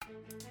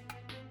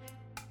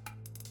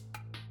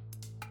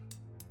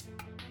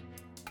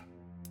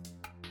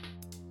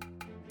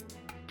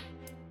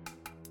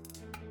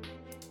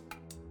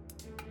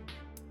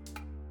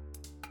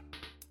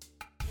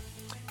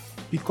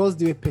because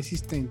they were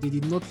persistent, they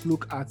did not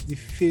look at the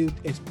failed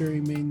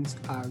experiments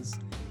as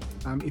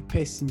a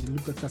person. They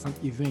looked at it as an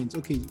event.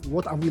 Okay,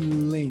 what have we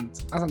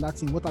learned? As that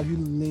thing, what have you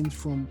learned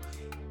from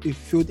a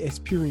failed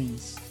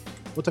experience?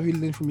 What have you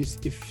learned from a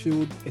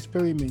failed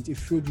experiment, a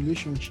failed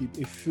relationship,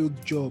 a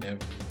failed job?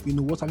 Yeah.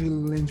 What have you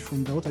learned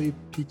from that? What have you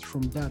picked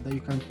from that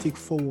you can take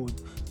forward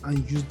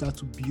and use that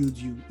to build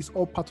you? It's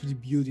all part of the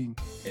building.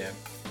 Yeah.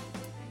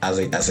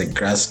 As a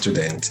grad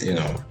student,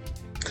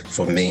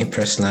 for me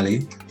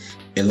personally,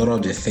 a lot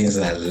of the things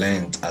that I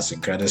learned as a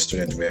graduate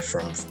student were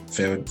from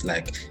failed,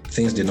 like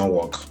things did not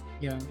work.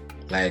 Yeah.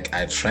 Like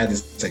I tried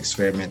this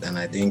experiment and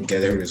I didn't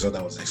get the result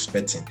I was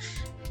expecting.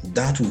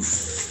 That will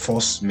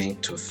force me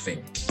to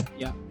think.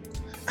 Yeah.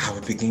 I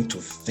will begin to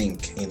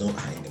think, in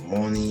the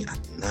morning,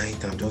 at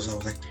night, I was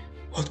like,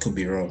 what could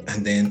be wrong?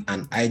 And then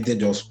an idea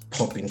just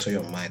pop into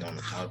your mind on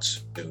how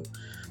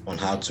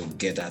to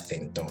get that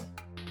thing done.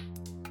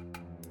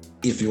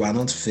 If you are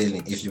not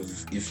failing, if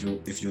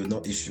you're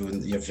not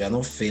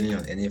failing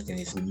on anything,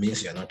 it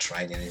means you're not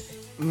trying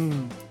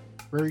anything.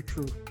 Very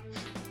true.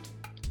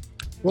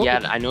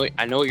 Yeah, I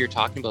know what you're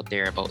talking about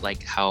there, about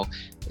like how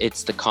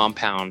it's the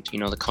compound,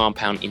 the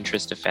compound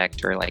interest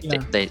effect, or like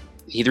the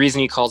reason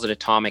he calls it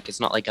atomic.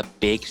 It's not like a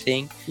big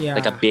thing,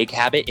 like a big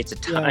habit. It's a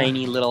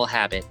tiny little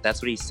habit.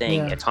 That's what he's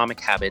saying. Yeah. Atomic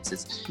habits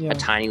is a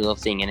tiny little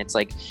thing, and it's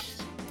like,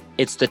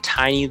 it's the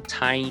tiny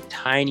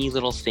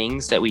little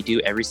things that we do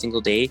every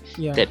single day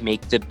that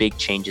make the big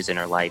changes in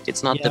our life.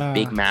 It's not the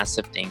big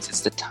massive things,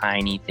 it's the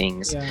tiny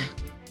things. Yeah.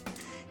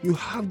 You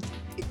have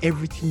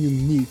everything you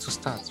need to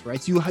start,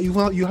 right? You have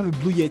a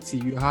Blue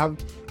Yeti, you have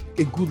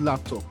a good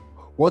laptop.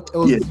 What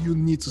else do you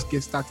need to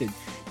get started?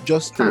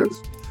 Just start.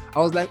 I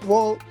was like,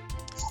 well,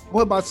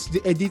 what about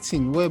the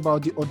editing? What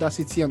about the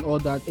Audacity and all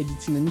that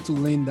editing? I need to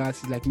learn that.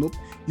 It's like, nope,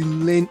 you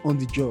learn on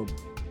the job.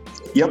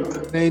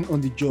 Yep. Learn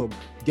on the job.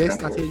 Get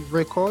started,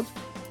 record,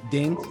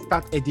 then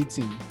start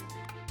editing.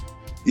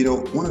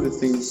 One of the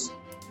things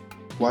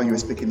while you were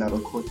speaking that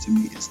occurred to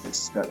me is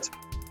this, that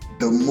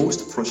the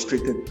most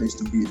frustrated place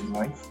to be in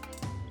life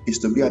is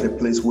to be at a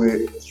place where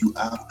you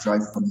have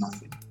drive for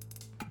nothing.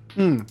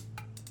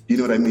 You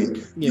know what I mean?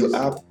 Yes. You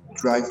have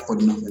drive for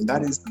nothing.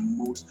 That is the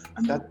most,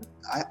 and that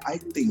I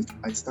think,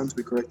 I stand to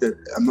be corrected,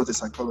 I'm not a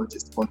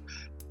psychologist, but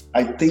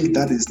I think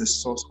that is the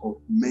source of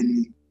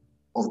many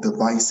of the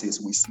vices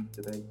we see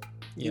today.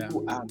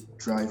 People have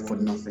drive for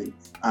nothing,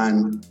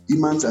 and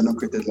humans are not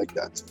created like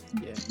that.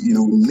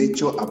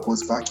 Nature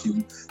abhors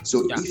vacuum.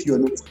 So if you're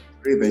not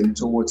driven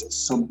towards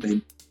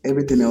something,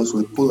 everything else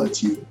will pull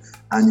at you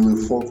and you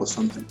will fall for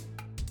something.